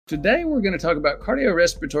Today, we're going to talk about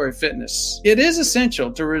cardiorespiratory fitness. It is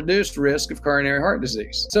essential to reduce risk of coronary heart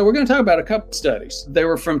disease. So we're going to talk about a couple studies. They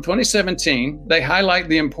were from 2017. They highlight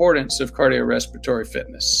the importance of cardiorespiratory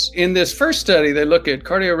fitness. In this first study, they look at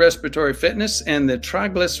cardiorespiratory fitness and the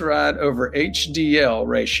triglyceride over HDL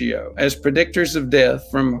ratio as predictors of death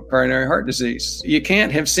from coronary heart disease. You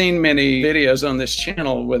can't have seen many videos on this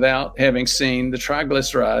channel without having seen the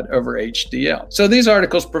triglyceride over HDL. So these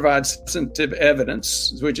articles provide substantive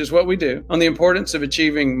evidence, which is what we do, on the importance of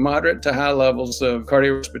achieving moderate to high levels of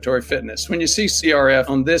cardiorespiratory fitness. When you see CRF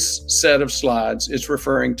on this set of slides, it's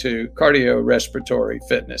referring to cardiorespiratory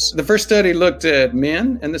fitness. The first study looked at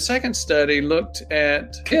men, and the second study looked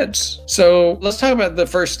at kids. So let's talk about the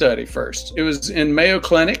first study first. It was in Mayo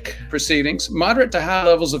Clinic proceedings. Moderate to high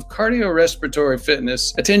levels of cardiorespiratory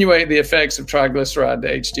fitness attenuate the effects of triglyceride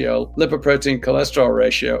to HDL lipoprotein cholesterol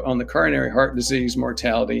ratio on the coronary heart disease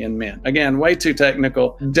mortality in men. Again, way too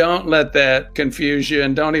technical. Don't let that confuse you,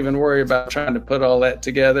 and don't even worry about trying to put all that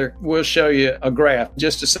together. We'll show you a graph.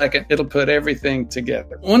 Just a second. It'll put everything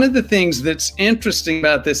together. One of the things that's interesting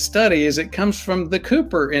about this study is it comes from the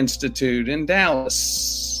Cooper Institute in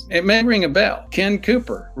Dallas. It may ring a bell. Ken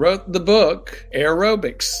Cooper wrote the book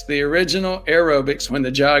Aerobics, the original aerobics when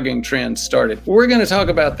the jogging trend started. We're going to talk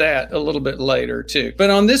about that a little bit later too. But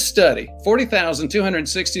on this study,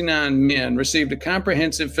 40,269 men received a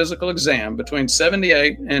comprehensive physical exam between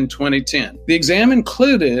 78 and 2010. The exam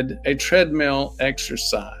included a treadmill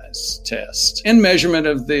exercise test and measurement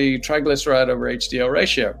of the triglyceride over HDL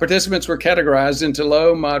ratio. Participants were categorized into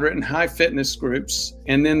low, moderate, and high fitness groups,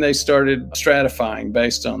 and then they started stratifying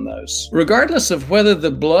based on those. Regardless of whether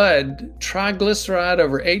the blood triglyceride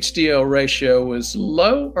over HDL ratio was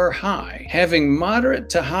low or high, having moderate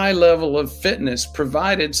to high level of fitness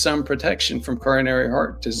provided some protection from coronary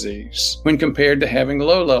heart disease when compared to having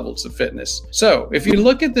low levels of fitness. So if you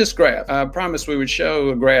look at this graph, I promised we would show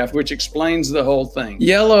a graph which explains the whole thing.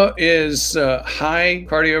 Yellow is high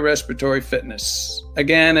cardiorespiratory fitness,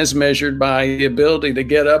 again as measured by the ability to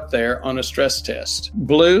get up there on a stress test.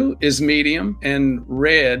 Blue is medium and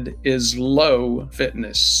red is low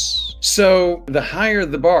fitness. So the higher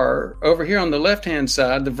the bar, over here on the left-hand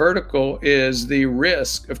side, the vertical is the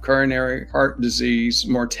risk of coronary heart disease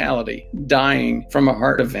mortality, dying from a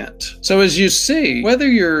heart event. So as you see, whether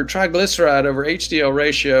your triglyceride over HDL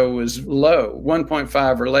ratio was low,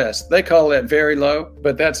 1.5 or less, they call that very low,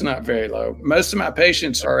 but that's not very low. Most of my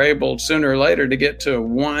patients are able sooner or later to get to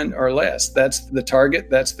 1 or less. That's the target,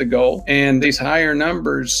 that's the goal. And these higher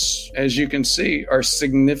numbers, as you can see, are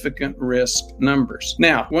significant risk numbers.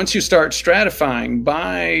 Now, once you start stratifying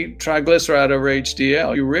by triglyceride over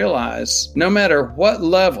HDL, you realize no matter what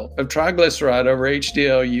level of triglyceride over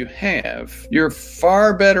HDL you have, you're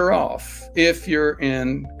far better off if you're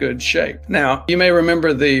in good shape. Now, you may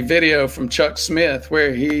remember the video from Chuck Smith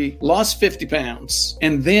where he lost 50 pounds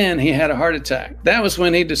and then he had a heart attack. That was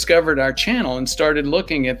when he discovered our channel and started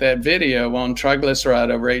looking at that video on triglyceride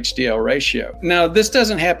over HDL ratio. Now, this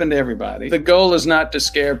doesn't happen to everybody. The goal is not to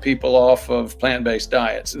scare people off of plant-based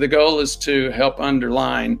diets. The goal is to help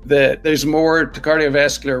underline that there's more to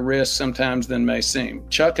cardiovascular risk sometimes than may seem.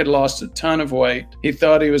 Chuck had lost a ton of weight. He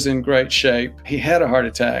thought he was in great shape. He had a heart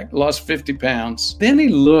attack, lost 50 pounds. Then he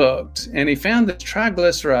looked and he found that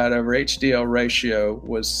triglyceride over HDL ratio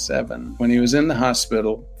was 7 when he was in the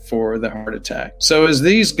hospital for the heart attack. So as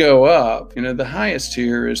these go up, the highest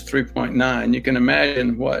here is 3.9. You can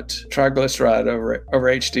imagine what triglyceride over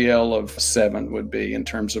HDL of 7 would be in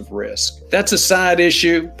terms of risk. That's a side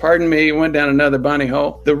issue. Pardon me, went down another bunny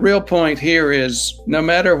hole. The real point here is no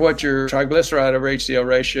matter what your triglyceride over HDL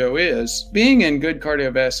ratio is, being in good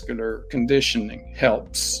cardiovascular conditioning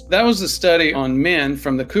helps. That was the study on men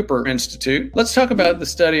from the Cooper Institute. Let's talk about the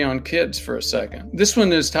study on kids for a second. This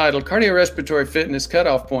one is titled Cardiorespiratory Fitness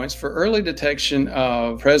Cutoff Points for Early Detection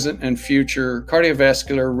of Present and Future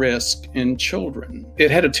Cardiovascular Risk in Children. It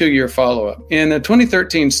had a 2-year follow-up. In a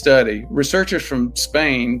 2013 study, researchers from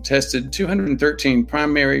Spain tested 213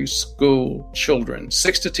 primary school children,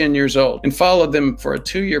 6 to 10 years old, and followed them for a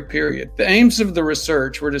 2-year period. The aims of the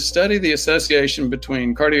research were to study the association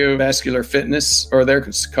between cardiovascular fitness, or they're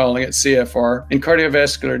calling it CFR, and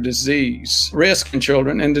cardiovascular disease risk in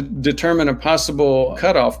children, and to determine a possible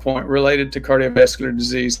cutoff point related to cardiovascular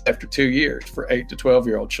disease disease after 2 years for 8 to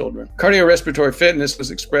 12-year-old children. Cardiorespiratory fitness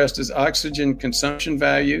was expressed as oxygen consumption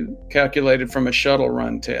value calculated from a shuttle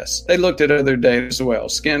run test. They looked at other data as well: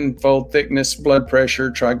 skin fold thickness, blood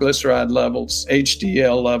pressure, triglyceride levels,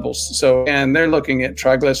 HDL levels. And they're looking at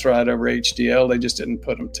triglyceride over HDL. They just didn't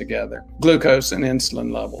put them together. Glucose and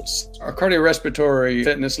insulin levels. Our cardiorespiratory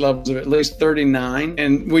fitness levels of at least 39,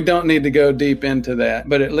 and we don't need to go deep into that,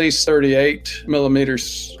 but at least 38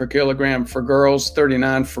 millimeters per kilogram for girls,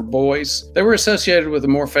 39 for boys. They were associated with a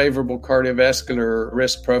more favorable cardiovascular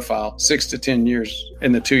risk profile 6 to 10 years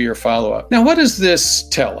in the 2-year follow-up. Now, what does this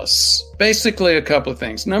tell us? Basically, a couple of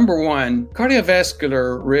things. Number one,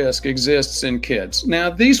 cardiovascular risk exists in kids. Now,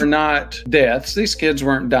 these are not deaths. These kids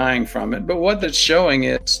weren't dying from it. But what that's showing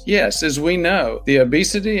is, yes, as we know, the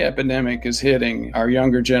obesity epidemic is hitting our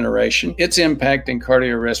younger generation. It's impacting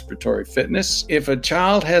cardiorespiratory fitness. If a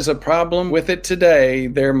child has a problem with it today,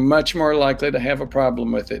 they're much more likely to have a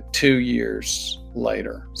problem with it 2 years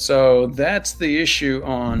later. So that's the issue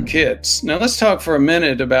on kids. Now let's talk for a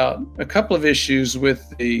minute about a couple of issues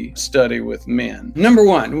with the study with men. Number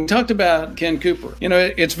one, we talked about Ken Cooper.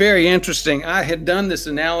 It's very interesting. I had done this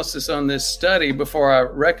analysis on this study before I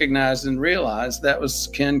recognized and realized that was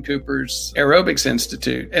Ken Cooper's Aerobics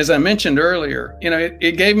Institute. As I mentioned earlier,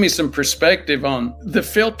 it gave me some perspective on the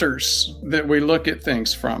filters that we look at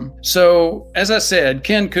things from. So as I said,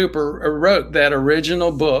 Ken Cooper wrote that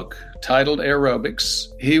original book titled Aerobics.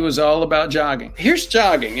 He was all about jogging. Here's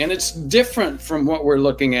jogging, and it's different from what we're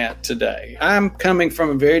looking at today. I'm coming from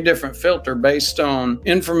a very different filter based on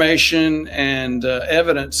information and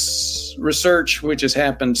evidence research which has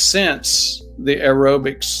happened since the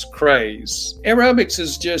aerobics craze. Aerobics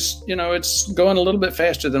is just, it's going a little bit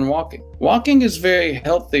faster than walking. Walking is very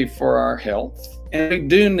healthy for our health, and we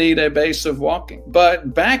do need a base of walking.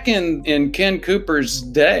 But back in Ken Cooper's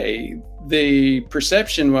day, the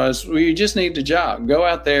perception was, well, you just need to jog. Go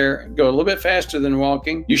out there, go a little bit faster than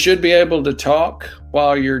walking. You should be able to talk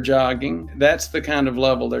while you're jogging. That's the kind of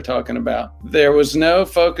level they're talking about. There was no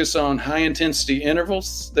focus on high intensity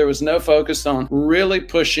intervals. There was no focus on really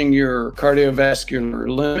pushing your cardiovascular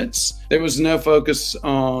limits. There was no focus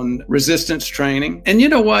on resistance training. And you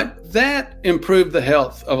know what? That improved the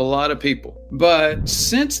health of a lot of people. But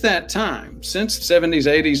since that time, since 70s,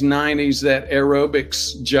 80s, 90s, that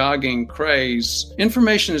aerobics jogging craze,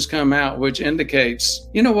 information has come out which indicates,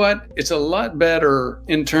 you know what? It's a lot better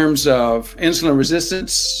in terms of insulin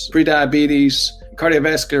resistance, prediabetes,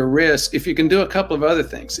 cardiovascular risk if you can do a couple of other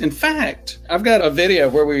things. In fact, I've got a video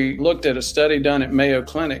where we looked at a study done at Mayo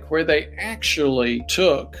Clinic where they actually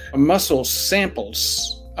took muscle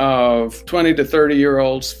samples of 20 to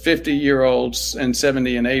 30-year-olds, 50-year-olds, and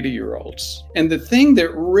 70 and 80-year-olds. And the thing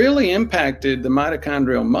that really impacted the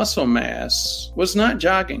mitochondrial muscle mass was not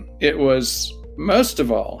jogging. It was, most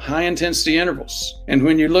of all, high-intensity intervals. And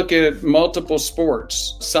when you look at multiple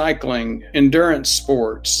sports, cycling, endurance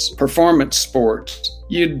sports, performance sports,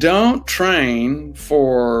 you don't train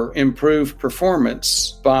for improved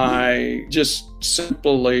performance by just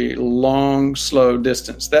simply long, slow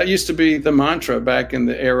distance. That used to be the mantra back in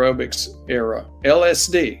the aerobics era.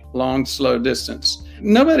 LSD, long, slow distance.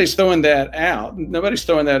 Nobody's throwing that out. Nobody's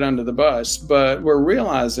throwing that under the bus, but we're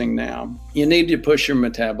realizing now you need to push your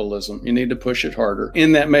metabolism. You need to push it harder.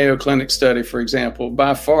 In that Mayo Clinic study, for example,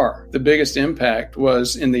 by far, the biggest impact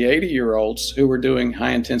was in the 80-year-olds who were doing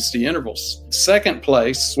high-intensity intervals. Second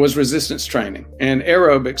place was resistance training, and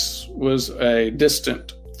aerobics was a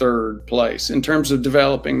distant third place in terms of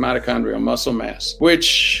developing mitochondrial muscle mass,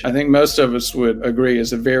 which I think most of us would agree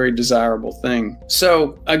is a very desirable thing.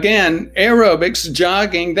 So again, aerobics,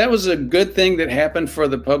 jogging, that was a good thing that happened for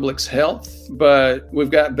the public's health, but we've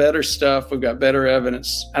got better stuff. We've got better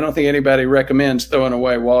evidence. I don't think anybody recommends throwing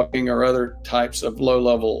away walking or other types of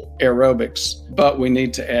low-level aerobics, but we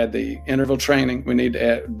need to add the interval training. We need to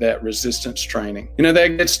add that resistance training.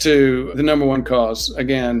 That gets to the number one cause,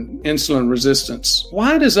 again, insulin resistance.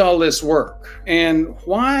 Why does all this work? And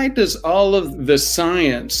why does all of the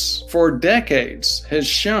science for decades has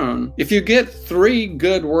shown if you get 3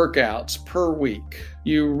 good workouts per week,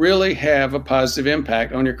 you really have a positive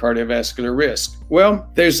impact on your cardiovascular risk? Well,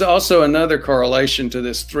 there's also another correlation to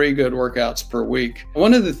this 3 good workouts per week.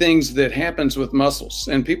 One of the things that happens with muscles,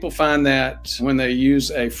 and people find that when they use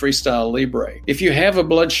a Freestyle Libre, if you have a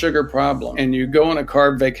blood sugar problem and you go on a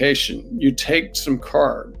carb vacation, you take some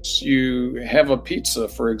carbs, you have a pizza,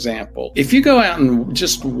 for example. If you go out and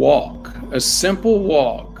just walk, a simple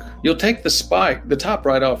walk, you'll take the top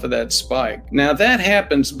right off of that spike. Now that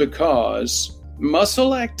happens because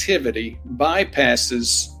muscle activity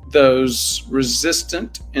bypasses those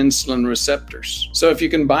resistant insulin receptors. So if you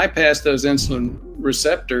can bypass those insulin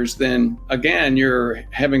receptors, then again, you're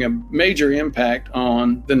having a major impact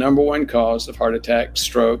on the number one cause of heart attack,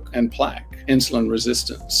 stroke, and plaque: insulin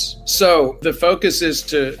resistance. So the focus is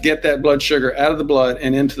to get that blood sugar out of the blood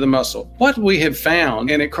and into the muscle. What we have found,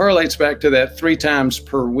 and it correlates back to that 3 times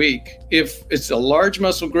per week, if it's a large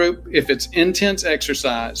muscle group, if it's intense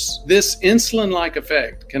exercise, this insulin-like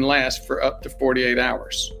effect can last for up to 48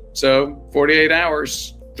 hours. So 48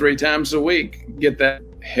 hours, 3 times a week, get that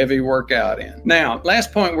heavy workout in. Now,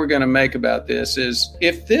 last point we're going to make about this is,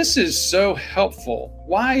 if this is so helpful,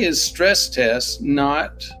 why is stress test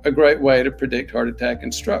not a great way to predict heart attack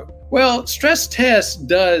and stroke? Well, stress test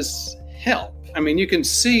does help. I mean, you can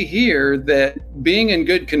see here that being in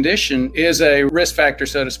good condition is a risk factor,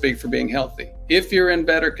 so to speak, for being healthy. If you're in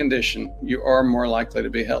better condition, you are more likely to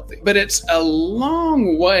be healthy. But it's a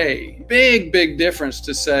long way, big difference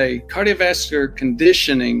to say cardiovascular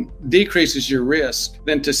conditioning decreases your risk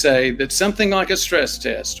than to say that something like a stress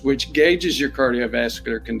test, which gauges your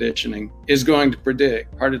cardiovascular conditioning, is going to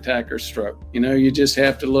predict heart attack or stroke. You know, you just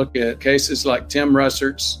have to look at cases like Tim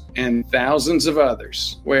Russert's and thousands of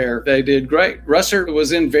others where they did great. Russert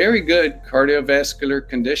was in very good cardiovascular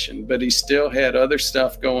condition, but he still had other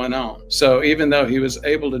stuff going on. So even though he was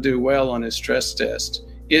able to do well on his stress test,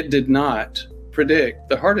 it did not predict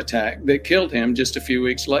the heart attack that killed him just a few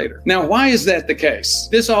weeks later. Now, why is that the case?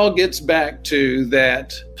 This all gets back to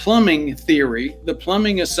that plumbing theory, the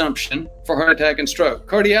plumbing assumption for heart attack and stroke.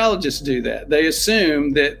 Cardiologists do that. They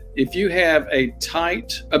assume that if you have a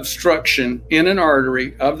tight obstruction in an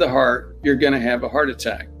artery of the heart, you're going to have a heart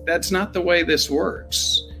attack. That's not the way this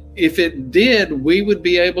works. If it did, we would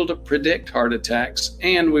be able to predict heart attacks,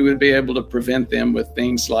 and we would be able to prevent them with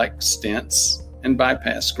things like stents and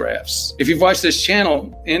bypass grafts. If you've watched this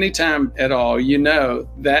channel anytime at all, you know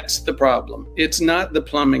that's the problem. It's not the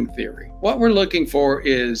plumbing theory. What we're looking for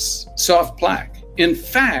is soft plaque. In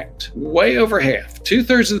fact, way over half,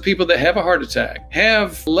 2/3 of the people that have a heart attack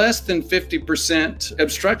have less than 50%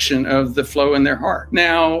 obstruction of the flow in their heart.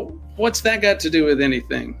 Now, what's that got to do with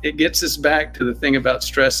anything? It gets us back to the thing about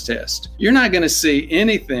stress test. You're not going to see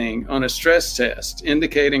anything on a stress test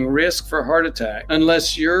indicating risk for heart attack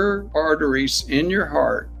unless your arteries in your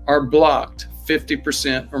heart are blocked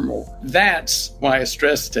 50% or more. That's why a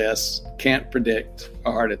stress test can't predict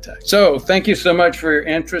a heart attack. So thank you so much for your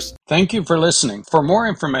interest. Thank you for listening. For more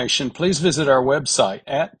information, please visit our website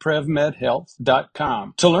at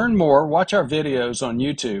prevmedhealth.com. To learn more, watch our videos on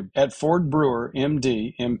YouTube at Ford Brewer,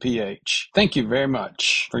 MD, MPH. Thank you very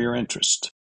much for your interest.